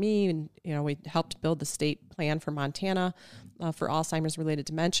alongside me, and we helped build the state plan for Montana for Alzheimer's related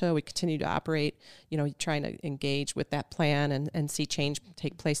dementia. We continue to operate, trying to engage with that plan and see change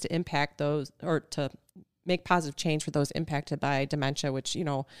take place to impact those, or to make positive change for those impacted by dementia, which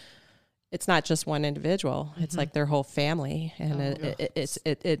it's not just one individual. It's like their whole family, and it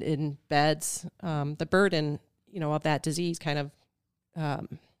embeds the burden, of that disease. Kind of,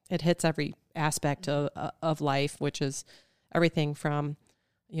 it hits every aspect of life, which is everything from,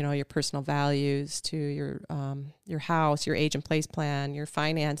 your personal values to your house, your age and place plan, your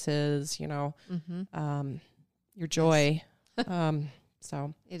finances, your joy.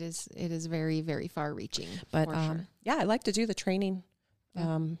 So it is very, very far reaching. But sure. I like to do the training.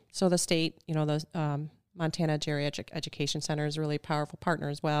 So the state, the Montana Geriatric Education Center is a really powerful partner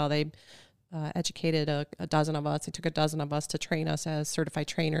as well. They educated a dozen of us. They took a dozen of us to train us as certified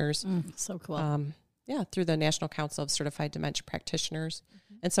trainers. So cool. Through the National Council of Certified Dementia Practitioners.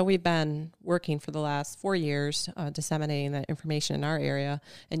 And so we've been working for the last 4 years, disseminating that information in our area.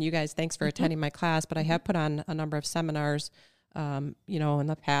 And you guys, thanks for attending my class, but I have put on a number of seminars in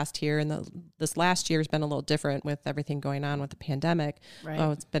the past here, and this last year has been a little different with everything going on with the pandemic.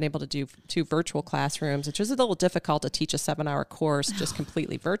 Right. It's been able to do 2 virtual classrooms, which was a little difficult to teach a 7-hour course just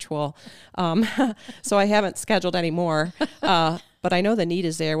completely virtual. So I haven't scheduled any more, but I know the need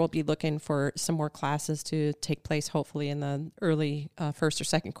is there. We'll be looking for some more classes to take place, hopefully in the early first or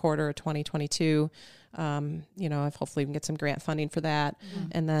second quarter of 2022. If hopefully we can get some grant funding for that.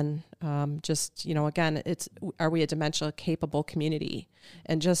 And then again, are we a dementia capable community?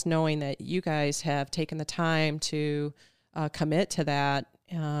 And just knowing that you guys have taken the time to commit to that,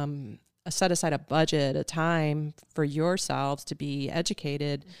 set aside a budget, a time for yourselves to be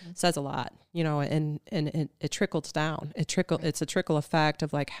educated says a lot, and it trickles down. It's a trickle effect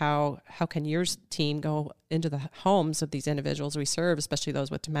of like how can your team go into the homes of these individuals we serve, especially those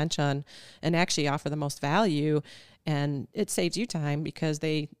with dementia, and actually offer the most value. And it saves you time because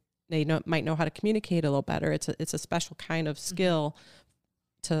they might know how to communicate a little better. It's a special kind of skill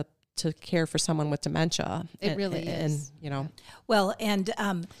to care for someone with dementia. It really is. And, Well, and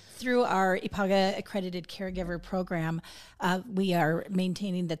through our IPAGA accredited caregiver program, we are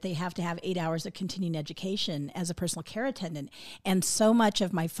maintaining that they have to have 8 hours of continuing education as a personal care attendant. And so much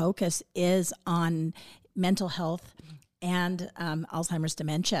of my focus is on mental health and Alzheimer's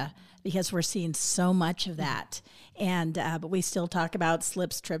dementia, because we're seeing so much of that. And but we still talk about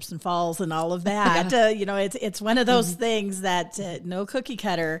slips, trips, and falls and all of that. It's one of those things that no cookie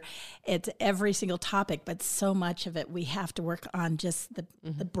cutter. It's every single topic, but so much of it we have to work on just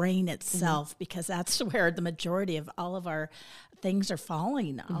the brain itself, because that's where the majority of all of our things are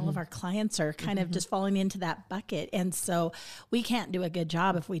falling. All of our clients are kind of just falling into that bucket. And so we can't do a good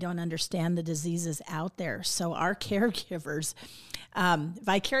job if we don't understand the diseases out there. So our caregivers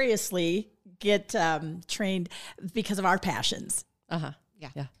vicariously get trained because of our passions.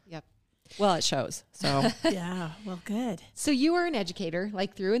 Yeah. Yep. Well, it shows. So Yeah, well, good. So you are an educator,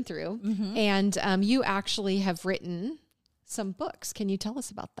 like through and through, and you actually have written some books. Can you tell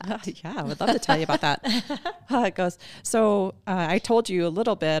us about that? yeah, I would love to tell you about that. How it goes. So I told you a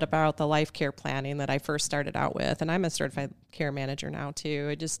little bit about the life care planning that I first started out with, and I'm a certified care manager now too.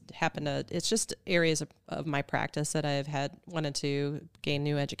 It just happened to, it's just areas of my practice that I've wanted to gain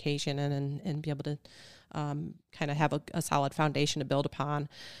new education in and be able to kind of have a solid foundation to build upon.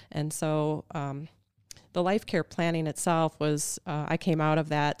 And so the life care planning itself was, I came out of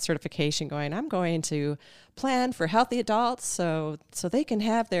that certification going, I'm going to plan for healthy adults so they can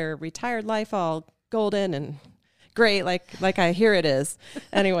have their retired life all golden and great, like I hear it is.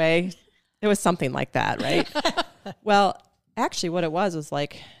 Anyway, it was something like that, right? Well, actually what it was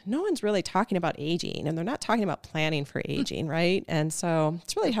like, no one's really talking about aging, and they're not talking about planning for aging, right? And so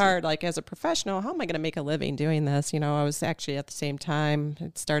it's really hard, like as a professional, how am I going to make a living doing this? You know, I was actually at the same time,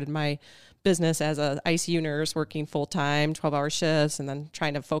 I started my business as a ICU nurse, working full-time, 12-hour shifts, and then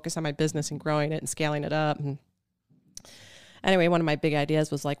trying to focus on my business and growing it and scaling it up. And anyway, one of my big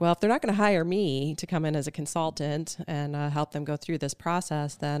ideas was like, well, if they're not going to hire me to come in as a consultant and help them go through this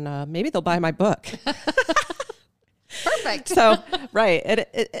process, then maybe they'll buy my book. Perfect. So, right.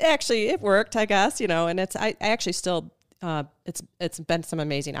 It actually, it worked, I guess, you know, and I actually still, it's been some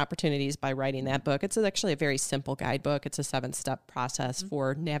amazing opportunities by writing that book. It's actually a very simple guidebook. It's a 7-step process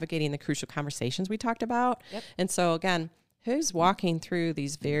for navigating the crucial conversations we talked about. Yep. And so again, who's walking through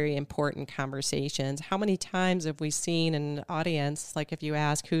these very important conversations? How many times have we seen an audience, like if you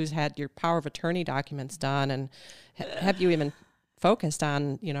ask who's had your power of attorney documents done, and have you even focused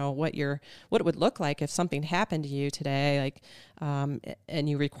on, you know, what it would look like if something happened to you today, like, and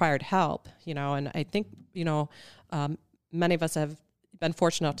you required help, you know? And I think, you know, many of us have been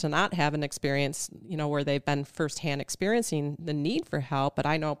fortunate to not have an experience, you know, where they've been firsthand experiencing the need for help. But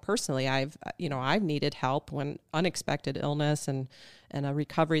I know personally, I've needed help when unexpected illness and a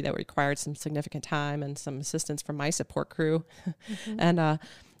recovery that required some significant time and some assistance from my support crew. Mm-hmm. And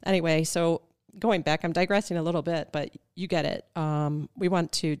anyway, so going back, I'm digressing a little bit, but you get it. We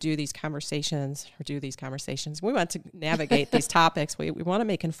want to do these conversations. We want to navigate these topics. We want to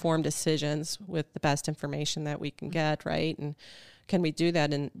make informed decisions with the best information that we can get, right? And can we do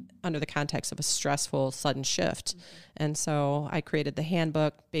that under the context of a stressful, sudden shift? Mm-hmm. And so I created the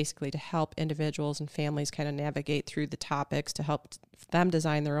handbook basically to help individuals and families kind of navigate through the topics, to help them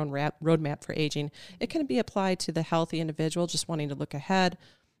design their own roadmap for aging. It can be applied to the healthy individual just wanting to look ahead,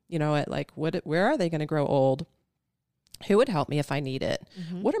 you know, at like, where are they going to grow old? Who would help me if I need it?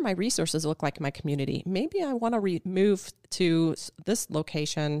 Mm-hmm. What are my resources look like in my community? Maybe I want to move to this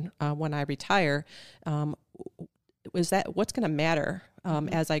location when I retire. What's going to matter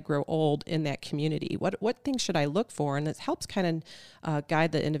as I grow old in that community? What things should I look for? And it helps kind of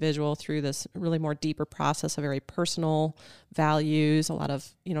guide the individual through this really more deeper process of very personal values, a lot of,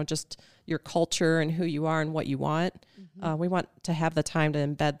 you know, just your culture and who you are and what you want. Mm-hmm. We want to have the time to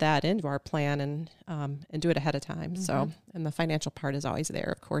embed that into our plan and do it ahead of time. Mm-hmm. So, and the financial part is always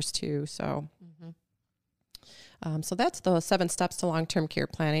there, of course, too. So, so that's the 7 steps to long-term care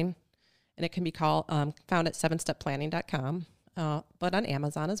planning. And it can be found at 7stepplanning.com, but on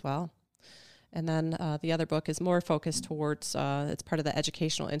Amazon as well. And then the other book is more focused towards, it's part of the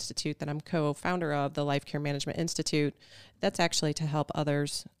Educational Institute that I'm co-founder of, the Life Care Management Institute. That's actually to help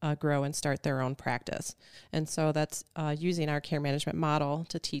others grow and start their own practice. And so that's using our care management model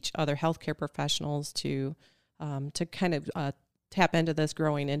to teach other healthcare professionals to kind of tap into this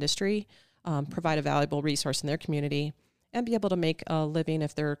growing industry, provide a valuable resource in their community, and be able to make a living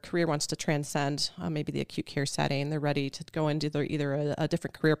if their career wants to transcend maybe the acute care setting. They're ready to go into either a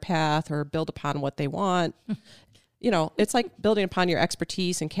different career path or build upon what they want. You know, it's like building upon your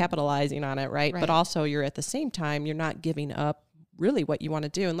expertise and capitalizing on it, right? But also you're at the same time, you're not giving up really what you want to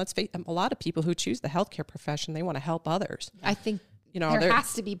do. And let's face it, a lot of people who choose the healthcare profession, they want to help others. I think, you know, there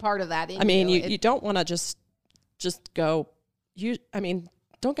has to be part of that. You don't want to just go,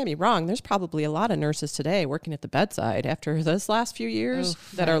 don't get me wrong, there's probably a lot of nurses today working at the bedside after this last few years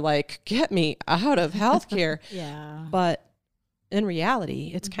that are like, get me out of healthcare. Yeah. But in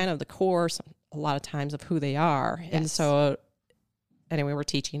reality, it's kind of the core a lot of times of who they are. Yes. And so anyway, we're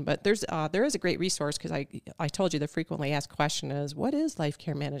teaching, but there is a great resource, because I told you the frequently asked question is, what is life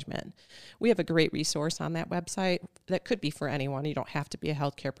care management? We have a great resource on that website that could be for anyone. You don't have to be a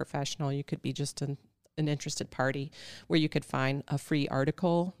healthcare professional. You could be just an interested party, where you could find a free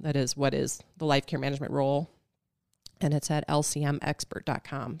article that is, what is the life care management role? And it's at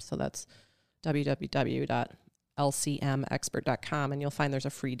lcmexpert.com. So that's www.lcmexpert.com, and you'll find there's a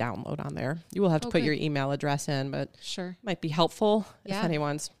free download on there. You will have to put your email address in, but sure, might be helpful if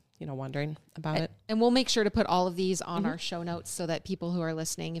anyone's wondering about it. And we'll make sure to put all of these on our show notes, so that people who are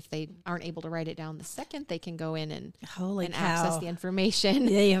listening, if they aren't able to write it down the second, they can go in and access the information.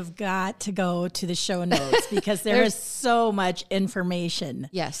 They have got to go to the show notes, because there is so much information.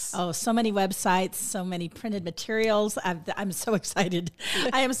 Yes. Oh, so many websites, so many printed materials. I'm so excited.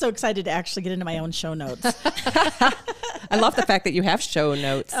 I am so excited to actually get into my own show notes. I love the fact that you have show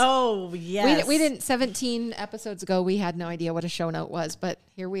notes. Oh, yes. We didn't, 17 episodes ago, we had no idea what a show note was, but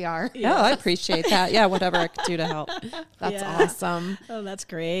here we are. Yeah, appreciate that. Yeah, whatever I could do to help. That's Yeah. awesome. Oh, that's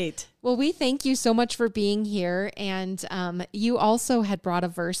great. Well, we thank you so much for being here. And you also had brought a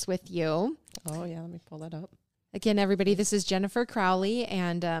verse with you. Oh, yeah, let me pull that up. Again, everybody, this is Jennifer Crowley,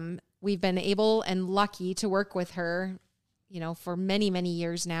 and we've been able and lucky to work with her, for many, many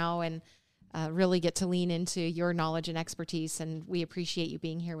years now, and really get to lean into your knowledge and expertise. And we appreciate you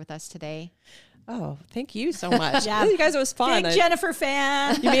being here with us today. Oh, thank you so much. Yeah. You guys, it was fun. Big Jennifer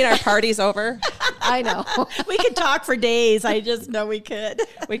fan. You mean our party's over? I know. We could talk for days. I just know we could.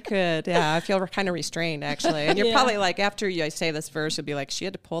 We could. Yeah, I feel kind of restrained, actually. And you're Yeah. probably like, after I say this verse, you'll be like, she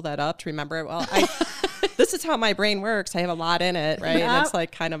had to pull that up to remember it. Well, this is how my brain works. I have a lot in it, right? Yep. And it's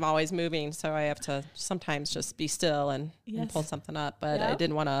like kind of always moving. So I have to sometimes just be still and Yes. pull something up. But I Yep.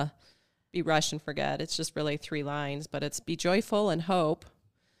 didn't want to be rushed and forget. It's just really 3 lines, but it's be joyful in hope,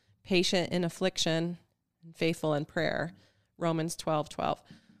 patient in affliction, and faithful in prayer. Romans 12:12.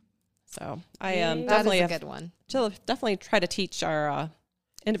 So I That definitely is a have good one. to definitely try to teach our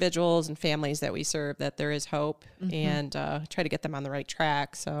individuals and families that we serve that there is hope, and try to get them on the right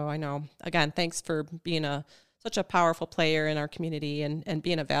track. So I know, again, thanks for being such a powerful player in our community and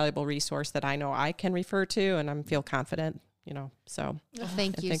being a valuable resource that I know I can refer to, and I feel confident, so. Well,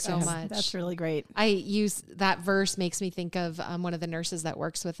 thank you thanks so for much. That's really great. I use that verse makes me think of one of the nurses that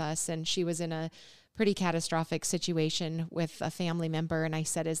works with us, and she was in a pretty catastrophic situation with a family member. And I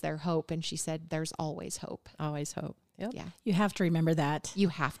said, "Is there hope?" And she said, "There's always hope." Always hope. Yep. Yeah, You have to remember that. you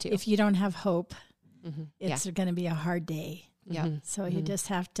have to. If you don't have hope, Mm-hmm. it's going to be a hard day. yeah, So you just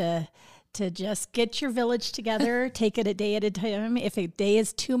have to just get your village together, take it a day at a time. If a day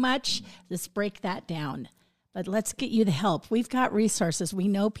is too much, just break that down. But let's get you the help. We've got resources. We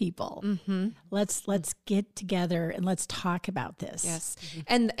know people. Let's get together and let's talk about this. yes.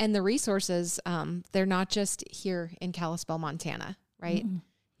 And the resources, they're not just here in Kalispell, Montana, right?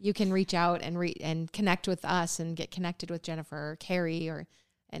 You can reach out and connect with us and get connected with Jennifer or Carrie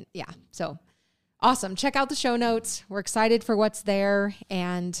so awesome. Check out the show notes. We're excited for what's there.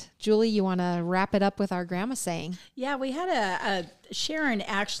 And Julie, you want to wrap it up with our grandma saying? Yeah, we had Sharon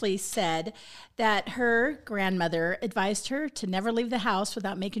actually said that her grandmother advised her to never leave the house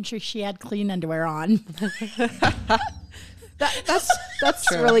without making sure she had clean underwear on.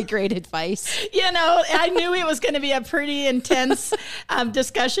 That's really great advice. I knew it was going to be a pretty intense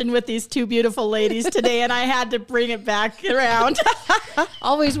discussion with these 2 beautiful ladies today, and I had to bring it back around.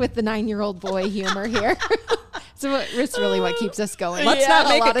 Always with the 9-year-old boy humor here. So it's really what keeps us going. Let's A not lot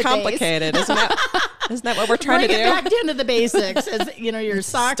make of it days. complicated. Isn't that what we're trying Bring to it do? back down to the basics, as your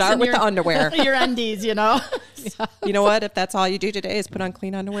socks Start and with your the underwear. your undies. You know what? If that's all you do today is put on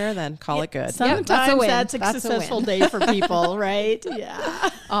clean underwear, then call it good. Sometimes that's a win. that's a That's a successful win. day for people, right? Yeah,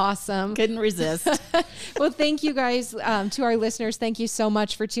 Awesome. couldn't resist. Well, thank you guys, to our listeners. Thank you so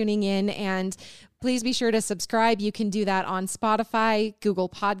much for tuning in, and please be sure to subscribe. You can do that on Spotify, Google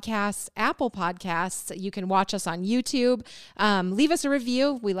Podcasts, Apple Podcasts. You can watch us on YouTube. Leave us a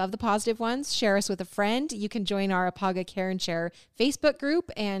review. We love the positive ones. Share us with a friend. You can join our Apaga Care and Share Facebook group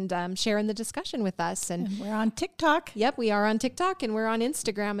and share in the discussion with us. And We're on TikTok. yep, we are on TikTok and we're on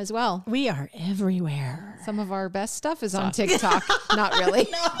Instagram as well. We are everywhere. Some of our best stuff is on TikTok. Not really.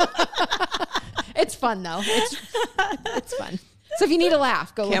 It's fun though. It's fun. So if you need a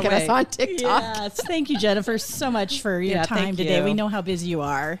laugh, go Can't look at us wait. on TikTok. Yes, thank you, Jennifer, so much for your Yeah, time thank today. you. We know how busy you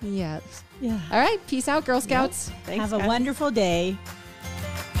are. Yes. Yeah. All right. Peace out, Girl Scouts. Thanks, Have a guys. wonderful day.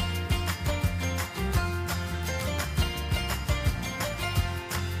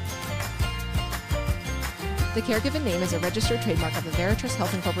 The Caregiven name is a registered trademark of the Veritrust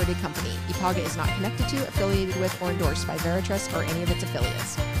Health Incorporated Company. Apaga is not connected to, affiliated with, or endorsed by Veritrust or any of its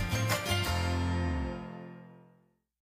affiliates.